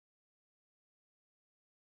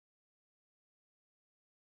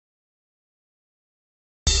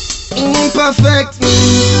Imperfect me,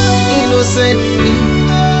 innocent me.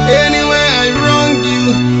 Anywhere I wrong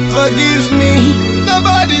you, forgive me.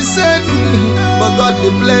 Nobody said me, but God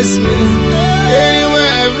will bless me.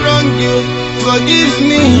 Anywhere I wrong you, forgive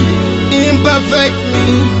me. Imperfect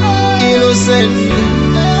me, innocent me.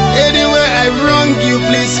 Anywhere I wrong you,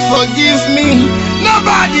 please forgive me.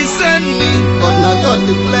 Nobody sent me, but now God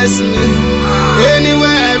will bless me. Anywhere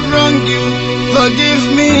I wrong you, forgive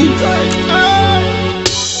me.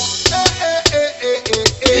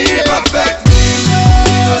 Imperfect me,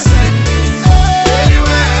 innocent me.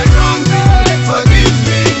 Anywhere I wrong you, forgive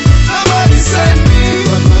me. Nobody sent me,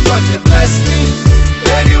 but now God will bless me.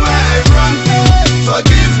 Anywhere I wrong you,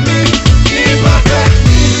 forgive me. Imperfect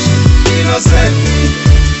me, innocent me.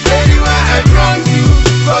 Anywhere I wrong you,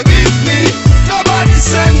 forgive me. Nobody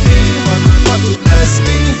send me, but God will bless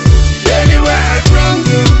me. Anywhere I wrong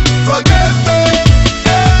you, forgive me.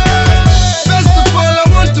 First of all, I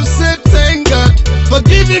want to say thank God for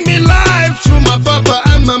giving me life through my papa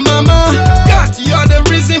and my mama. God, you're the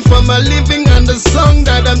reason for my living, and the song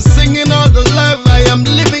that I'm singing, all the life I am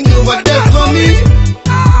living, you were there for me.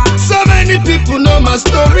 So many people know my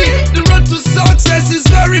story. The road to success is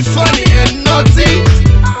very funny and naughty.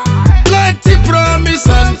 Plenty promise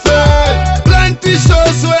and fail. Plenty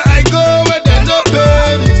shows where I go where they no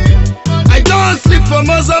pay. I don't sleep for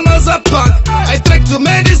Maza Park. I trek to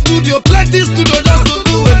many studio, plenty studio just to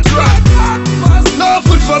do a track. No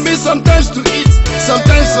food for me sometimes to eat.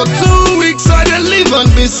 Sometimes for 2 weeks I dey live on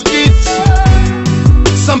biscuits.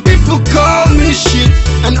 Some people call me shit,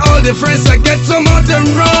 and all the friends I get, some of them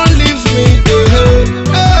run leave me.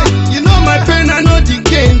 Hey, you know my pain, I know the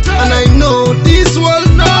gain, and I know this world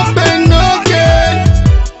no pain, no gain.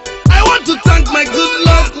 I want to thank my good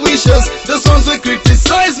luck wishers, those ones who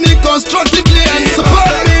criticize me constructively and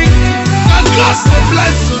support me. And God to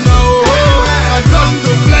bless you now, and God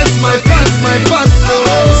to bless my past, and God to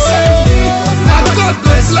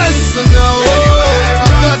bless you now,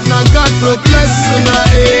 and God to bless you now.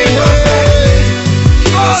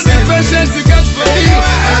 All the patience you get for me,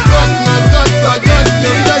 and God to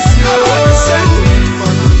bless you.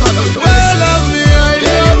 Well, love me, I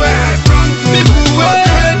love you. People will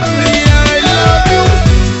hate me, I love you.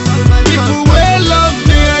 People will love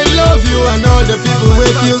me, I love you. And all the people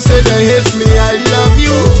with you say they hate me, I love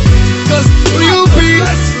you. Cause real peace,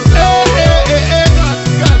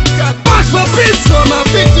 march for peace for my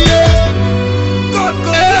people.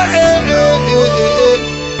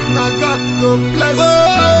 Now God go bless you.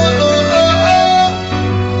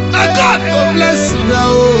 Now God go bless you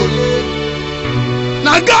now.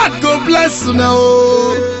 Now God go bless you now.